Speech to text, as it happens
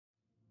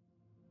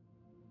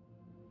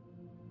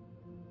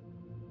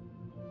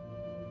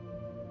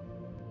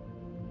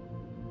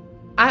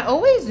I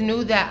always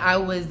knew that I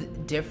was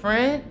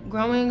different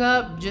growing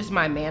up, just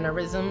my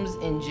mannerisms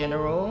in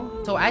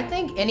general. So I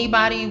think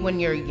anybody, when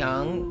you're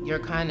young, you're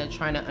kind of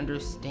trying to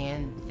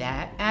understand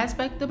that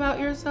aspect about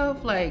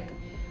yourself. Like,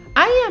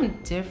 I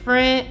am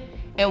different,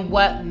 and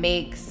what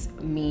makes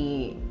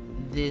me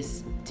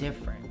this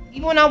different?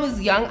 Even when I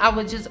was young, I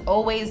would just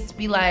always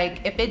be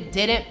like, if it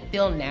didn't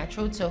feel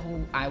natural to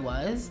who I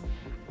was,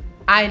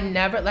 I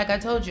never, like I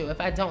told you, if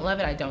I don't love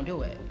it, I don't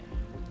do it.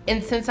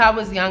 And since I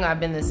was young, I've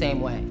been the same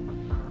way.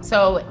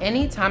 So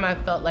anytime I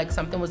felt like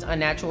something was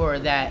unnatural or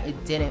that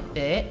it didn't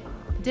fit,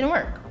 it didn't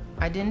work.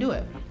 I didn't do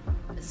it.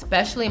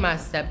 Especially my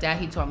stepdad,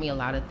 he taught me a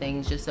lot of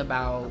things just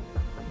about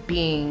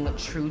being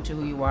true to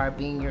who you are,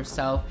 being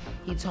yourself.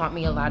 He taught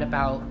me a lot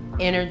about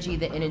energy,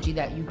 the energy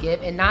that you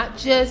give, and not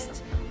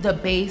just the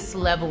base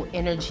level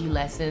energy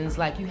lessons,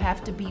 like you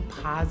have to be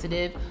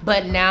positive.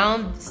 But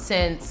now,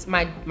 since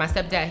my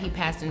stepdad, he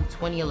passed in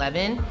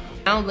 2011,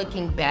 now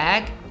looking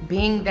back,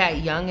 being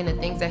that young and the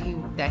things that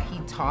he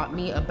taught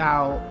me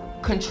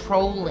about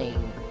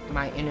controlling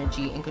my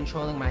energy and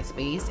controlling my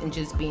space and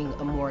just being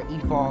a more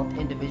evolved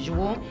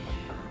individual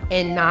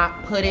and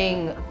not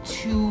putting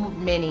too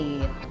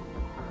many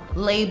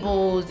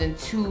labels and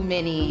too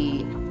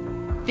many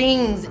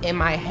things in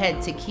my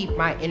head to keep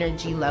my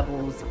energy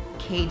levels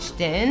caged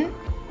in.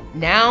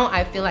 Now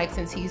I feel like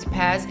since he's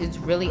passed, it's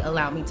really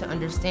allowed me to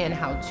understand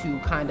how to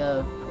kind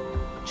of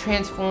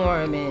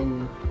transform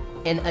and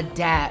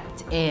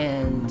adapt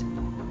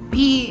and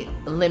be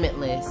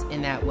limitless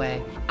in that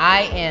way.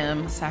 I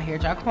am Sahir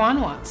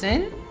Jaquan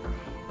Watson,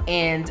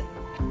 and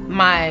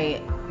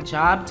my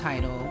job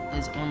title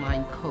is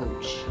online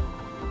coach,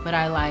 but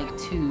I like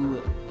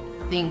to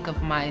think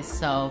of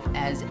myself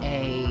as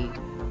a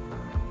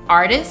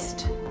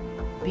artist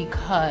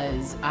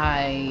because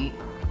I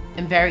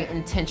am very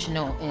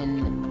intentional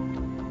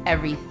in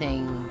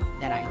everything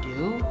that I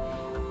do,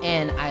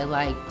 and I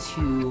like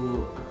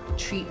to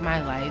treat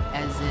my life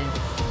as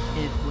if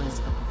it was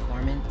a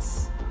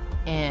performance.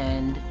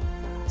 And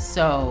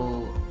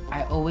so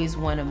I always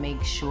want to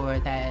make sure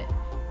that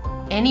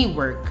any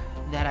work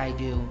that I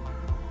do,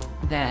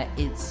 that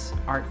it's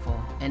artful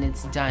and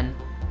it's done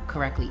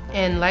correctly.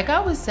 And like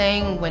I was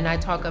saying, when I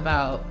talk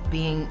about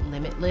being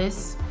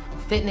limitless,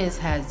 fitness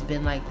has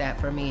been like that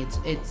for me.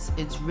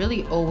 It's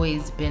really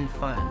always been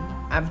fun.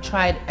 I've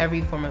tried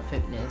every form of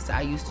fitness.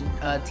 I used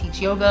to teach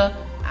yoga.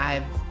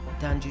 I've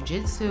done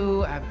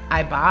jujitsu.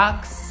 I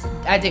box.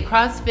 I did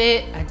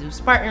CrossFit. I do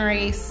Spartan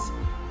race.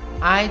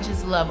 I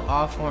just love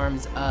all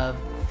forms of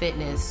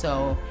fitness.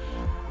 So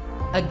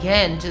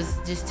again,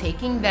 just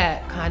taking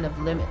that kind of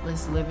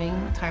limitless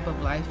living type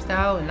of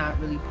lifestyle and not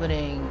really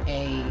putting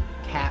a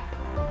cap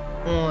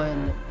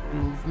on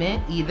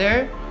movement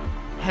either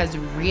has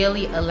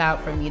really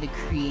allowed for me to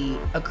create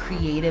a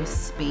creative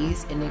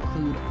space and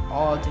include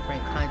all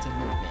different kinds of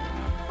movement.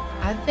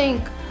 I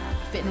think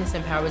fitness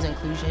empowers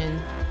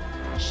inclusion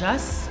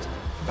just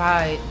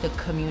by the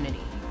community.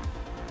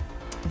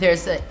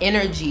 There's an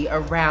energy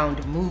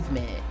around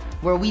movement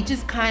where we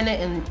just kind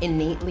of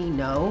innately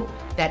know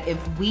that if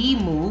we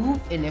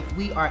move and if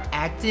we are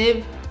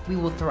active, we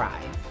will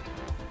thrive.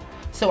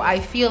 So I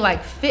feel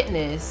like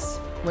fitness,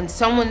 when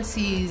someone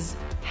sees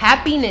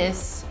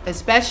happiness,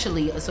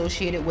 especially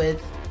associated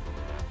with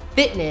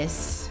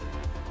fitness,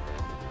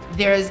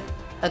 there's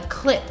a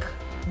click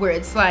where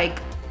it's like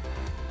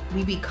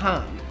we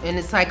become, and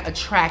it's like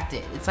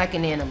attracted. It's like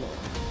an animal.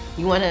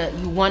 You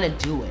wanna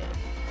do it.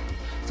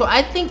 So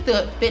I think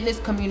the fitness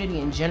community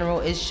in general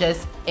is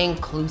just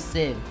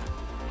inclusive.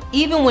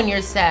 Even when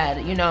you're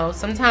sad, you know,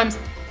 sometimes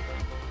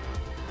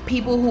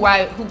people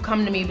who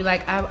come to me be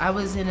like, I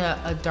was in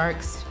a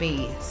dark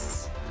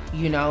space,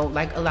 you know,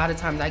 like a lot of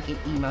times I get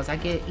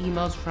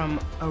emails from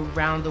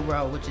around the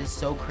world, which is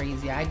so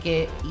crazy. I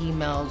get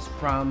emails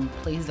from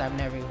places I've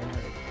never even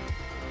heard.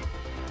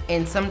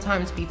 And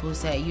sometimes people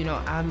say, you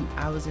know,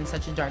 I was in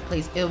such a dark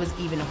place, it was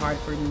even hard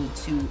for me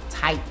to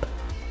type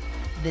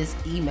this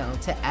email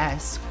to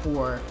ask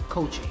for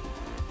coaching.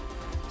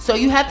 So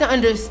you have to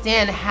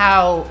understand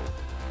how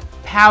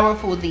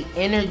powerful the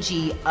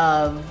energy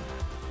of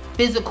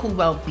physical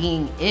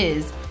well-being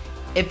is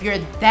if you're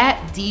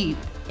that deep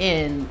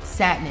in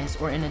sadness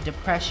or in a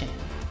depression,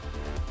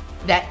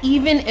 that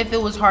even if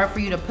it was hard for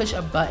you to push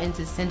a button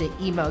to send an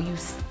email, you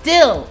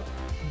still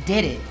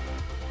did it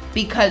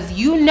because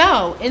you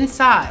know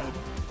inside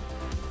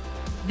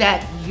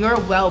that your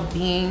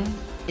well-being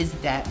is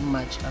that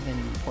much of an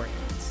importance.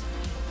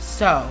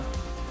 So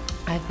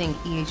I think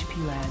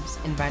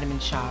EHPlabs and Vitamin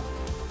Shop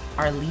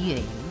are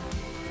leading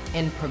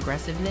in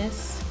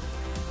progressiveness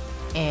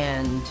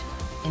and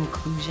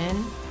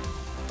inclusion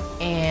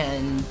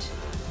and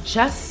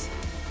just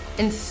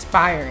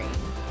inspiring,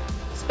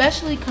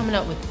 especially coming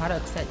up with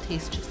products that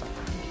taste just like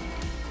honey.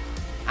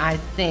 I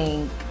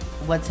think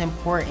what's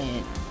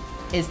important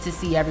is to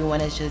see everyone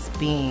as just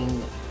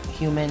being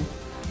human,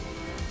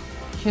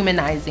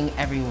 humanizing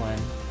everyone.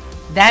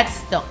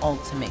 That's the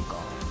ultimate goal.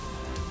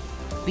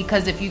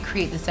 Because if you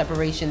create the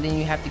separation, then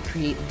you have to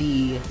create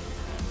the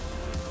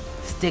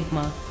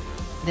stigma,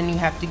 then you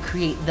have to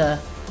create the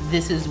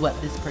this is what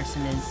this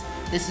person is,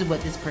 this is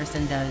what this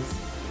person does.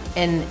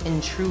 And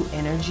in true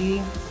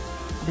energy,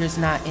 there's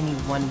not any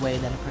one way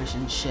that a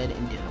person should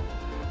and do.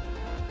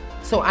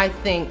 So I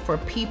think for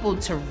people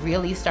to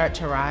really start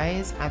to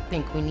rise, I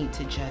think we need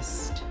to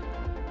just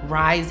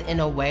rise in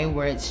a way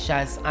where it's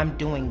just, I'm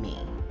doing me.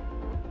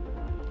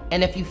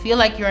 And if you feel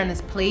like you're in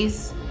this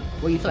place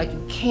where you feel like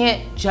you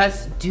can't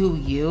just do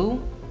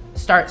you,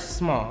 start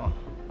small.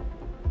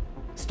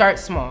 Start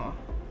small.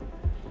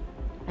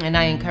 And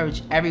I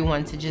encourage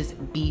everyone to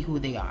just be who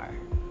they are.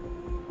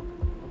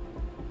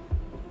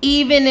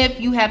 Even if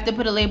you have to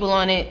put a label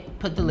on it,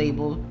 put the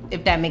label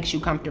if that makes you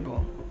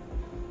comfortable.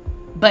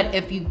 But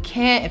if you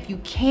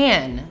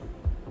can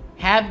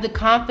have the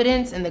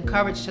confidence and the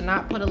courage to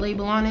not put a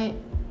label on it,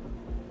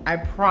 I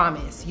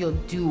promise you'll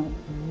do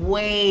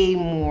way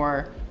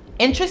more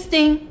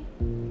interesting,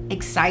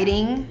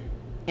 exciting,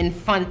 and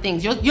fun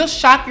things. You'll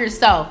shock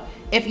yourself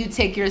if you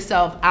take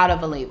yourself out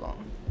of a label.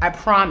 I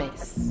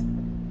promise.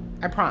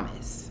 I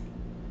promise.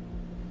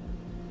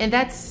 And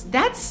that's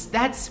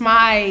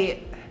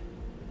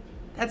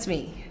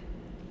me.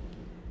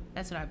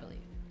 That's what I believe.